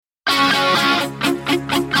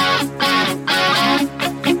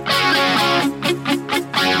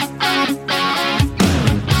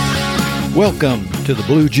Welcome to the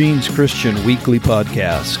Blue Jeans Christian Weekly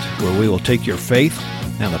Podcast, where we will take your faith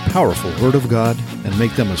and the powerful Word of God and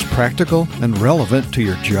make them as practical and relevant to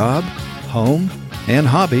your job, home, and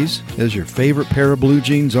hobbies as your favorite pair of blue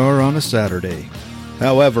jeans are on a Saturday.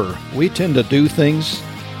 However, we tend to do things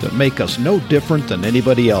that make us no different than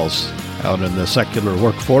anybody else out in the secular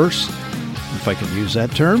workforce, if I can use that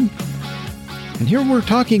term. And here we're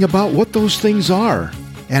talking about what those things are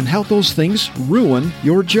and how those things ruin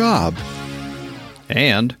your job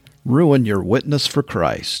and ruin your witness for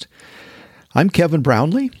Christ. I'm Kevin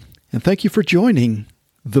Brownlee, and thank you for joining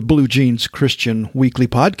the Blue Jeans Christian Weekly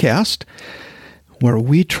Podcast, where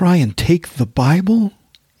we try and take the Bible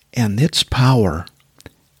and its power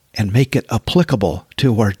and make it applicable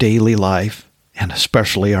to our daily life and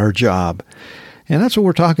especially our job. And that's what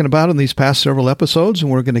we're talking about in these past several episodes, and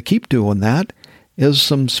we're going to keep doing that, is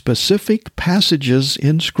some specific passages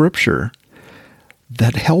in Scripture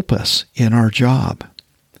that help us in our job.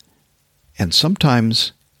 And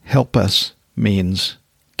sometimes help us means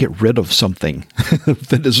get rid of something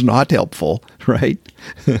that is not helpful, right?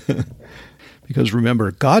 Because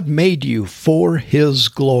remember, God made you for His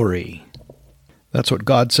glory. That's what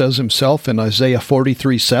God says Himself in Isaiah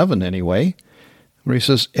 43:7 anyway, where He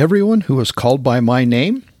says, "Everyone who is called by my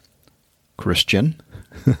name, Christian,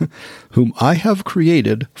 whom I have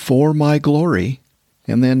created for my glory."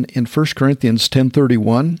 And then in 1 Corinthians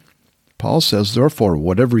 10:31, Paul says, "Therefore,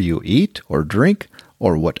 whatever you eat or drink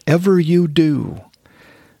or whatever you do,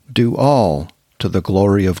 do all to the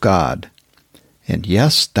glory of God." And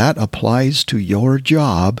yes, that applies to your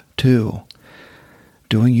job too.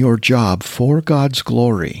 Doing your job for God's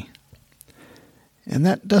glory. And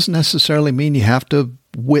that doesn't necessarily mean you have to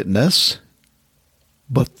witness,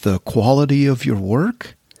 but the quality of your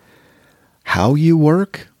work, how you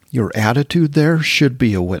work, your attitude there should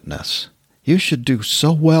be a witness. You should do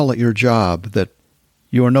so well at your job that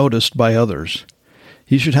you are noticed by others.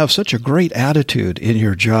 You should have such a great attitude in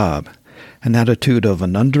your job, an attitude of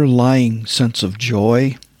an underlying sense of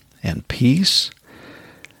joy and peace,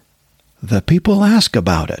 that people ask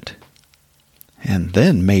about it. And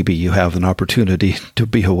then maybe you have an opportunity to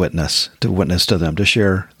be a witness, to witness to them, to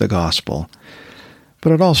share the gospel.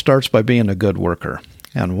 But it all starts by being a good worker.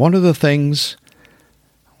 And one of the things,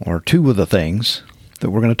 or two of the things, that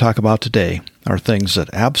we're going to talk about today are things that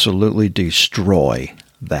absolutely destroy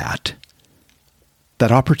that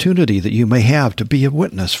opportunity that you may have to be a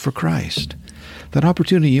witness for Christ, that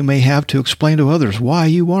opportunity you may have to explain to others why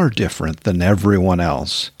you are different than everyone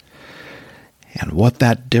else and what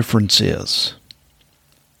that difference is.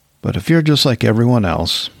 But if you're just like everyone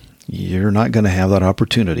else, you're not going to have that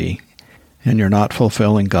opportunity, and you're not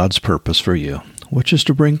fulfilling God's purpose for you, which is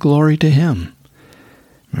to bring glory to Him.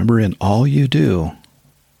 Remember, in all you do,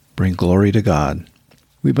 bring glory to God.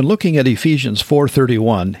 We've been looking at Ephesians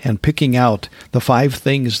 4:31 and picking out the 5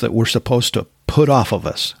 things that we're supposed to put off of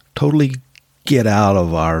us, totally get out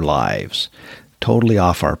of our lives, totally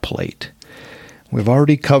off our plate. We've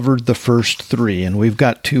already covered the first 3, and we've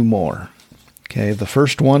got 2 more. Okay, the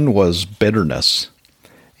first one was bitterness,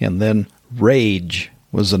 and then rage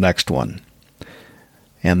was the next one,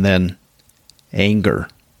 and then anger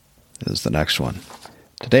is the next one.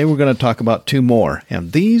 Today we're going to talk about 2 more,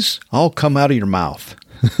 and these all come out of your mouth,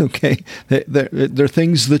 okay? They're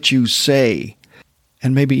things that you say,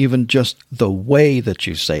 and maybe even just the way that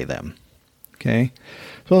you say them, okay?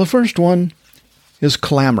 So the first one is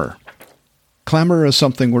clamor. Clamor is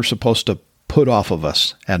something we're supposed to put off of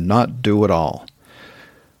us and not do at all.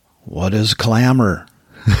 What is clamor?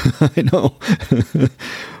 I know.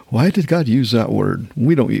 Why did God use that word?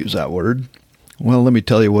 We don't use that word. Well, let me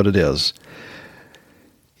tell you what it is.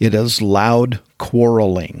 It is loud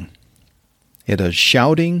quarreling. It is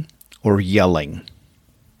shouting or yelling.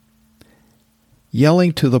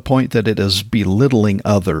 Yelling to the point that it is belittling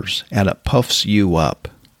others and it puffs you up.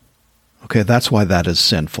 Okay, that's why that is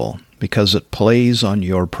sinful, because it plays on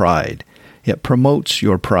your pride. It promotes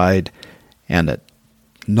your pride and it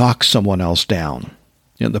knocks someone else down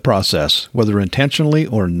in the process, whether intentionally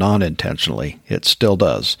or non-intentionally. It still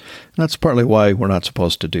does. And that's partly why we're not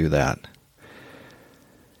supposed to do that.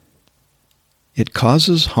 It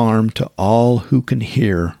causes harm to all who can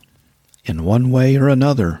hear in one way or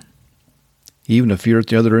another. Even if you're at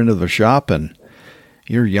the other end of the shop and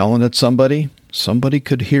you're yelling at somebody, somebody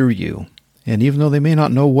could hear you. And even though they may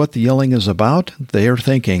not know what the yelling is about, they are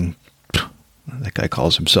thinking, that guy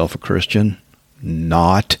calls himself a Christian.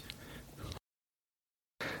 Not.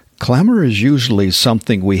 Clamor is usually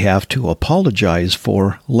something we have to apologize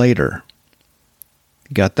for later.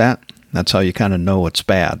 Got that? That's how you kind of know it's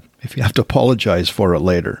bad, if you have to apologize for it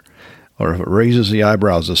later. or if it raises the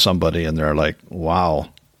eyebrows of somebody and they're like, wow,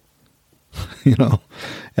 in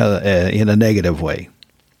a negative way.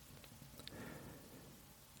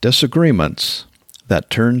 Disagreements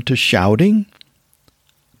that turn to shouting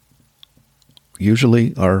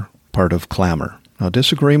usually are part of clamor. Now,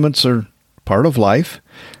 disagreements are part of life,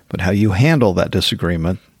 but how you handle that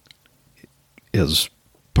disagreement is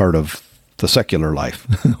part of the secular life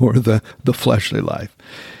or the fleshly life,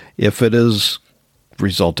 if it is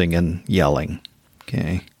resulting in yelling.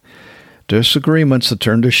 Okay. Disagreements that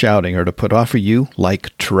turn to shouting are to put off of you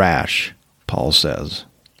like trash, Paul says.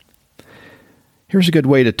 Here's a good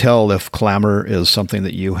way to tell if clamor is something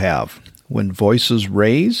that you have. When voices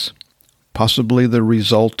raise, possibly the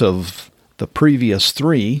result of the previous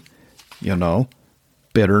three,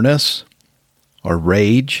 bitterness or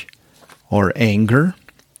rage or anger.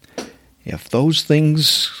 If those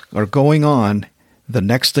things are going on, the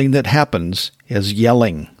next thing that happens is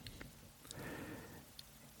yelling.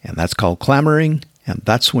 And that's called clamoring, and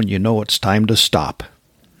that's when you know it's time to stop.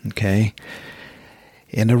 Okay?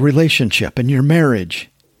 In a relationship, in your marriage,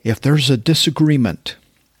 if there's a disagreement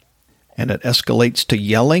and it escalates to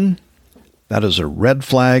yelling, that is a red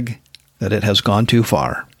flag that it has gone too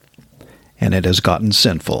far and it has gotten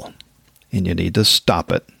sinful, and you need to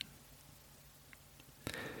stop it.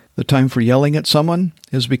 The time for yelling at someone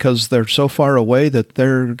is because they're so far away that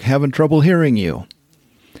they're having trouble hearing you.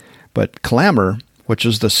 But clamor, which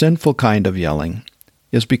is the sinful kind of yelling,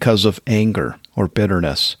 is because of anger or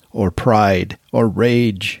bitterness or pride or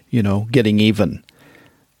rage, getting even,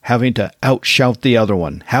 having to outshout the other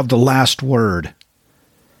one, have the last word.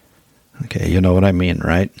 Okay, you know what I mean,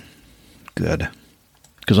 right? Good.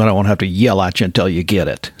 Because I don't want to have to yell at you until you get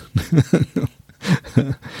it.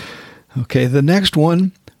 Okay, the next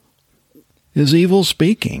one is evil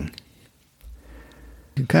speaking.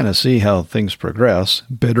 You can kind of see how things progress.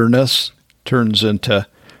 Bitterness turns into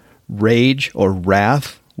rage or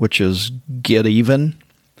wrath, which is get even.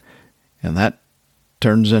 And that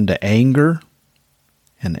turns into anger.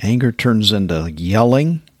 And anger turns into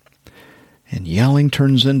yelling. And yelling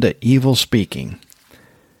turns into evil speaking.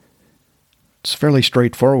 It's fairly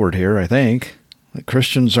straightforward here, I think. That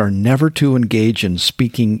Christians are never to engage in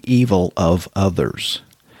speaking evil of others.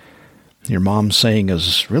 Your mom's saying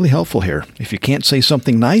is really helpful here. If you can't say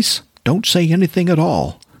something nice, don't say anything at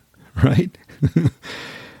all, right?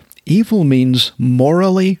 Evil means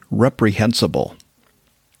morally reprehensible.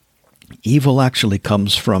 Evil actually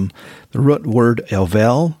comes from the root word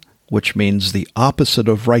evel, which means the opposite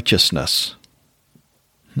of righteousness.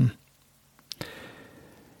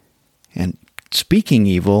 And speaking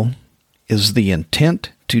evil is the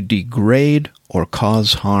intent to degrade or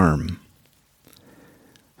cause harm.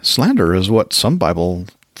 Slander is what some Bible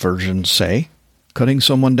versions say, cutting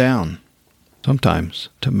someone down, sometimes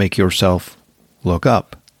to make yourself look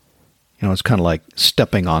up. It's kind of like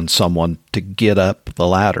stepping on someone to get up the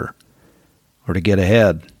ladder or to get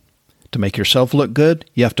ahead. To make yourself look good,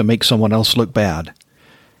 you have to make someone else look bad.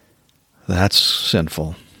 That's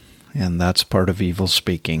sinful, and that's part of evil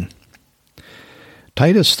speaking.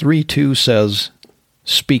 Titus 3:2 says,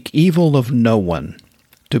 "Speak evil of no one,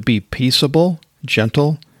 to be peaceable,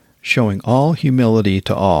 gentle, showing all humility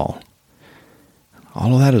to all."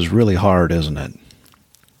 All of that is really hard, isn't it?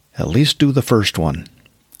 At least do the first one.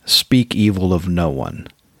 Speak evil of no one.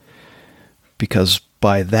 Because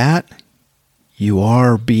by that, you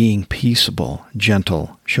are being peaceable,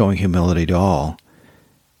 gentle, showing humility to all.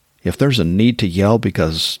 If there's a need to yell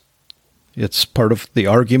because it's part of the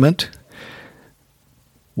argument,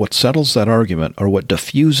 what settles that argument, or what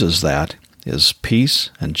diffuses that, is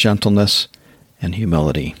peace and gentleness and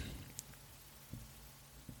humility.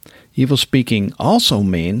 Evil speaking also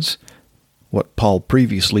means what Paul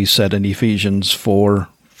previously said in Ephesians 4,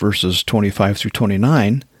 verses 25 through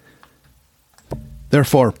 29.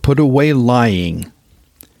 Therefore, put away lying.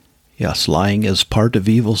 Yes, lying is part of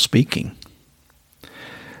evil speaking.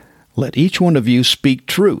 Let each one of you speak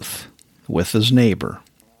truth with his neighbor,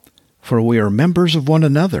 for we are members of one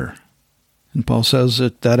another. And Paul says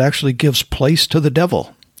that actually gives place to the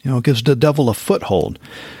devil. It gives the devil a foothold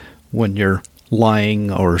when you're lying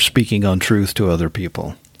or speaking untruth to other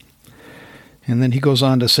people. And then he goes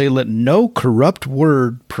on to say, let no corrupt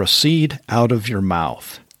word proceed out of your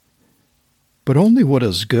mouth, but only what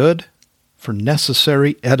is good for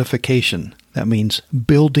necessary edification. That means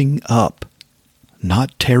building up,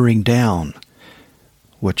 not tearing down,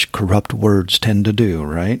 which corrupt words tend to do,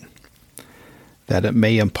 right? That it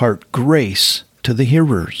may impart grace to the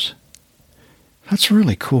hearers. That's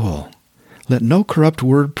really cool. Let no corrupt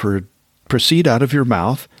word proceed out of your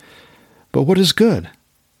mouth, but what is good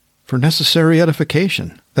for necessary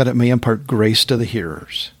edification, that it may impart grace to the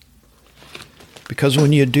hearers. Because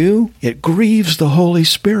when you do, it grieves the Holy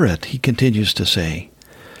Spirit, he continues to say.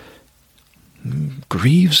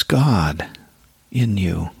 Grieves God in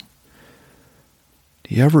you.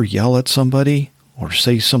 Do you ever yell at somebody or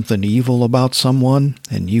say something evil about someone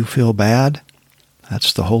and you feel bad?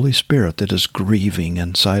 That's the Holy Spirit that is grieving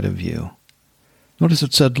inside of you. Notice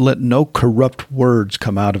it said, let no corrupt words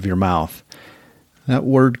come out of your mouth. That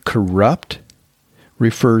word corrupt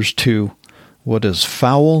refers to what is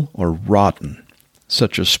foul or rotten,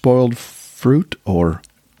 such as spoiled fruit or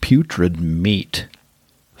putrid meat.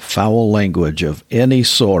 Foul language of any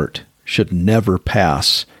sort should never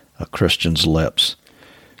pass a Christian's lips,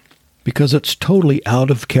 because it's totally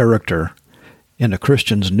out of character in a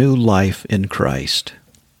Christian's new life in Christ.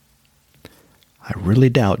 I really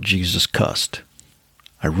doubt Jesus cussed.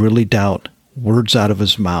 I really doubt words out of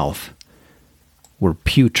his mouth were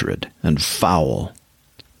putrid and foul,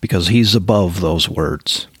 because he's above those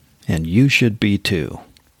words, and you should be too.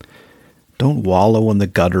 Don't wallow in the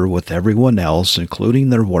gutter with everyone else,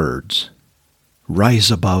 including their words.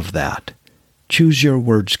 Rise above that. Choose your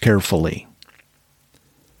words carefully.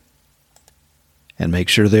 And make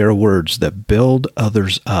sure they are words that build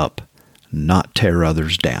others up, not tear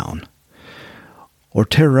others down. Or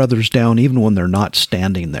tear others down even when they're not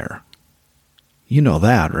standing there. You know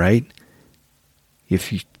that, right?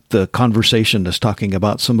 If the conversation is talking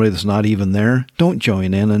about somebody that's not even there, don't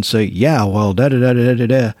join in and say, yeah, well,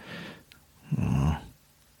 da-da-da-da-da-da.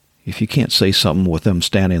 If you can't say something with them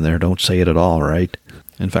standing there, don't say it at all, right?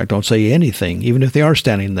 In fact, don't say anything, even if they are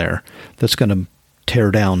standing there, that's going to tear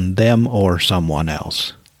down them or someone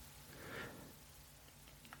else.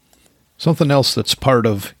 Something else that's part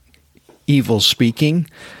of evil speaking,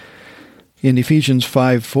 in Ephesians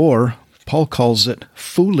 5:4, Paul calls it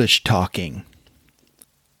foolish talking.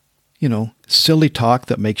 You know, silly talk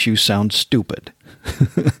that makes you sound stupid.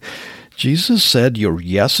 Jesus said your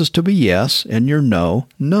yes is to be yes and your no,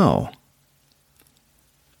 no.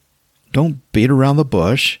 Don't beat around the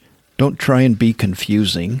bush. Don't try and be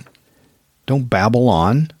confusing. Don't babble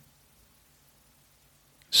on.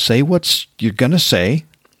 Say what you're going to say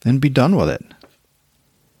and be done with it.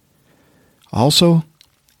 Also,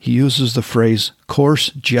 he uses the phrase coarse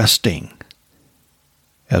jesting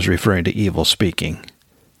as referring to evil speaking.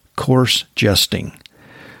 Coarse jesting.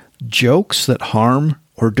 Jokes that harm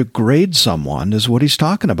or degrade someone is what he's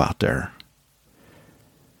talking about there.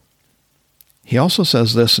 He also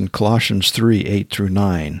says this in Colossians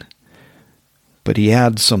 3:8-9, but he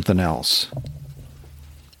adds something else.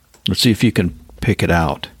 Let's see if you can pick it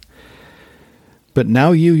out. But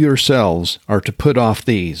now you yourselves are to put off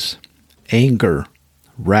these: anger,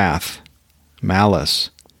 wrath,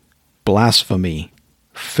 malice, blasphemy,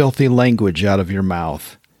 filthy language out of your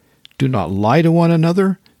mouth. Do not lie to one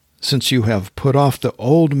another, since you have put off the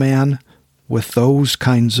old man with those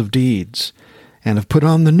kinds of deeds, and have put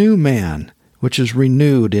on the new man, which is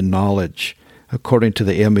renewed in knowledge, according to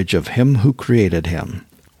the image of him who created him,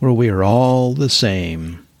 where we are all the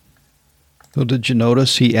same. So did you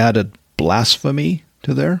notice he added blasphemy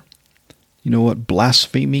to there? You know what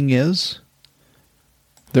blaspheming is?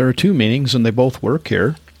 There are two meanings, and they both work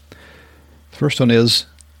here. The first one is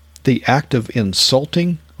the act of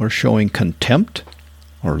insulting or showing contempt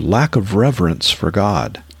or lack of reverence for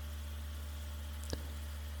God.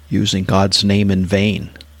 Using God's name in vain.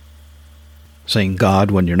 Saying God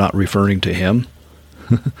when you're not referring to him.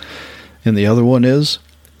 And the other one is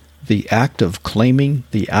the act of claiming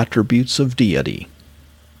the attributes of deity.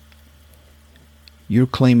 You're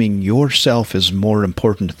claiming yourself is more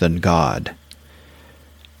important than God.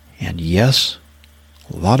 And yes,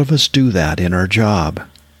 a lot of us do that in our job.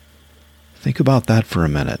 Think about that for a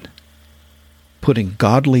minute. Putting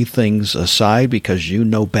godly things aside because you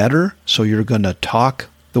know better, so you're going to talk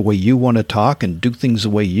the way you want to talk and do things the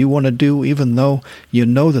way you want to do, even though you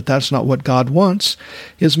know that that's not what God wants,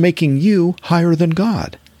 is making you higher than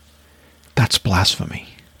God. That's blasphemy.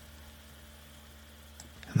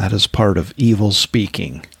 And that is part of evil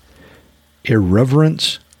speaking.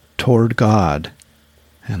 Irreverence toward God.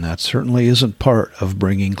 And that certainly isn't part of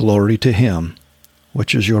bringing glory to him,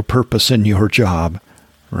 which is your purpose in your job,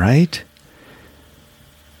 right?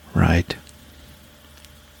 Right.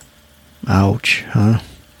 Ouch, huh?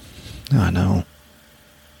 I know.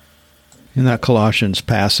 In that Colossians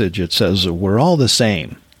passage, it says, we're all the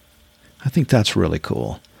same. I think that's really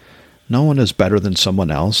cool. No one is better than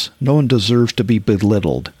someone else. No one deserves to be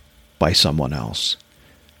belittled by someone else.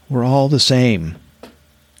 We're all the same.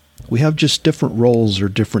 We have just different roles or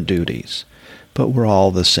different duties, but we're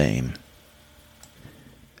all the same.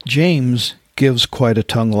 James gives quite a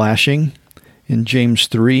tongue lashing in James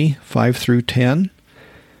 3, 5 through 10.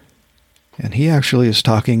 And he actually is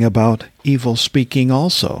talking about evil speaking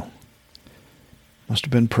also. Must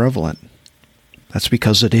have been prevalent. That's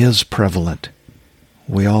because it is prevalent.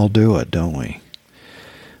 We all do it, don't we?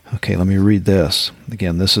 Okay, let me read this.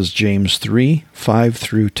 Again, this is James 3, 5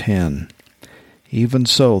 through 10. Even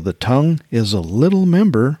so, the tongue is a little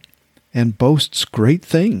member and boasts great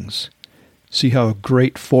things. See how a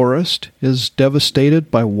great forest is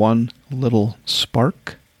devastated by one little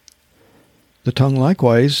spark? The tongue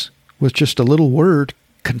likewise, with just a little word,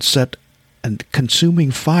 can set a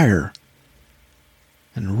consuming fire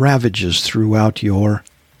and ravages throughout your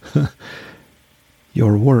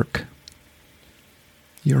work,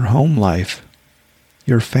 your home life,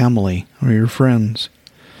 your family, or your friends.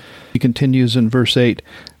 He continues in verse 8,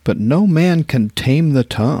 "But no man can tame the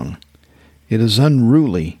tongue. It is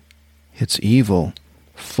unruly, it's evil,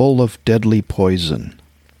 full of deadly poison.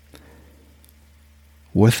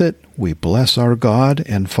 With it we bless our God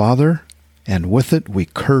and Father, and with it we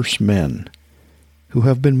curse men, who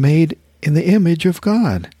have been made in the image of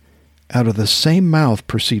God. Out of the same mouth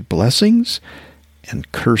proceed blessings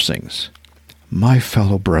and cursings. My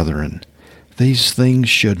fellow brethren, these things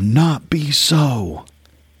should not be so."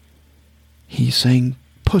 He's saying,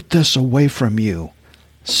 put this away from you.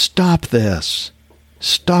 Stop this.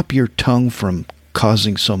 Stop your tongue from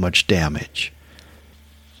causing so much damage.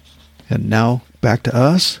 And now, back to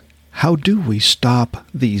us. How do we stop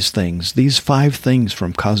these things, these 5 things,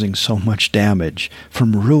 from causing so much damage,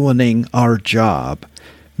 from ruining our job,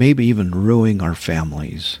 maybe even ruining our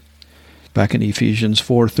families? Back in Ephesians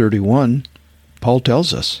 4:31, Paul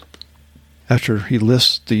tells us, after he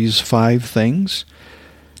lists these 5 things,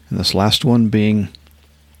 and this last one being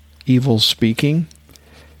evil speaking,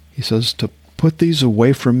 he says to put these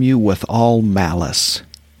away from you with all malice.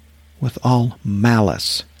 With all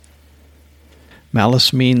malice.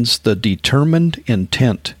 Malice means the determined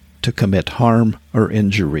intent to commit harm or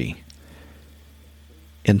injury.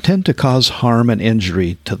 Intent to cause harm and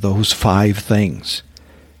injury to those 5 things,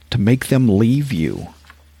 to make them leave you.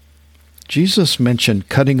 Jesus mentioned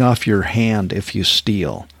cutting off your hand if you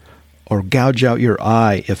steal, or gouge out your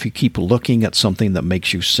eye if you keep looking at something that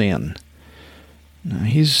makes you sin. Now,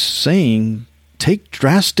 he's saying take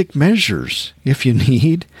drastic measures, if you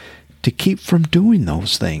need, to keep from doing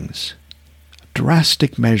those things.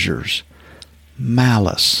 Drastic measures.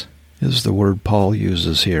 Malice is the word Paul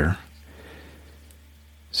uses here.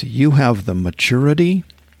 See, you have the maturity,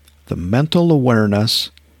 the mental awareness,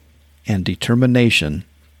 and determination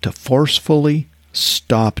to forcefully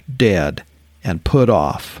stop dead and put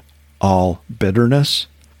off all bitterness,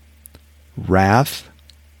 wrath,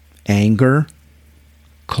 anger,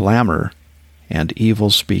 clamor, and evil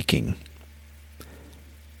speaking.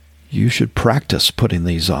 You should practice putting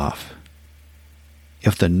these off.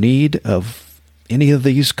 If the need of any of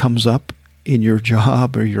these comes up in your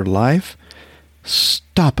job or your life,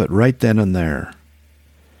 stop it right then and there.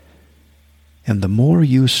 And the more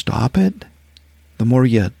you stop it, the more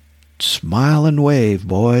you smile and wave,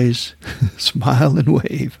 boys. Smile and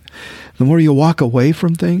wave. The more you walk away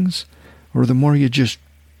from things, or the more you just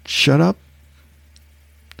shut up,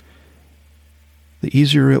 the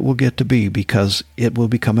easier it will get to be, because it will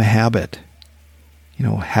become a habit. You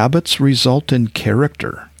know, habits result in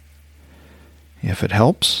character. If it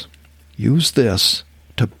helps, use this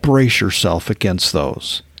to brace yourself against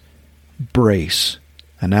those. Brace.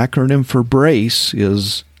 An acronym for brace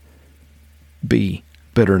is B,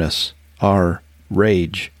 bitterness, R,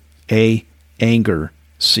 rage, A, anger,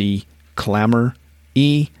 C, clamor,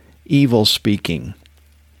 E, evil speaking.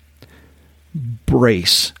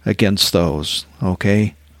 Brace against those,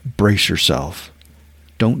 okay? Brace yourself.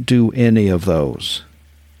 Don't do any of those,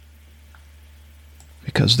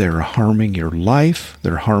 because they're harming your life,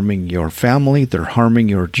 they're harming your family, they're harming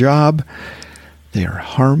your job, they're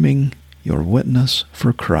harming your witness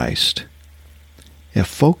for Christ. If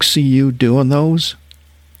folks see you doing those,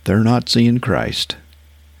 they're not seeing Christ,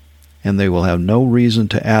 and they will have no reason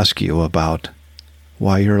to ask you about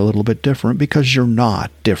why you're a little bit different, because you're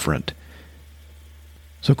not different.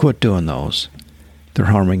 So quit doing those. They're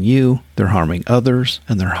harming you, they're harming others,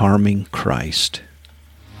 and they're harming Christ.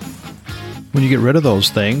 When you get rid of those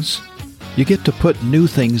things, you get to put new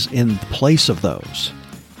things in place of those,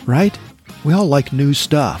 right? We all like new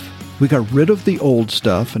stuff. We got rid of the old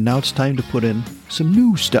stuff, and now it's time to put in some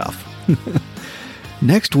new stuff.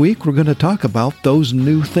 Next week, we're going to talk about those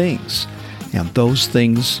new things. And those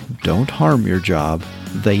things don't harm your job.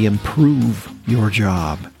 They improve your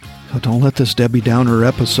job. So don't let this Debbie Downer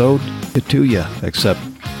episode get to you, except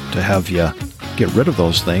to have you get rid of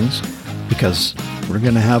those things, because because we're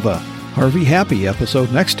going to have a Harvey Happy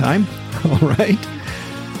episode next time. All right.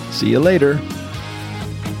 See you later.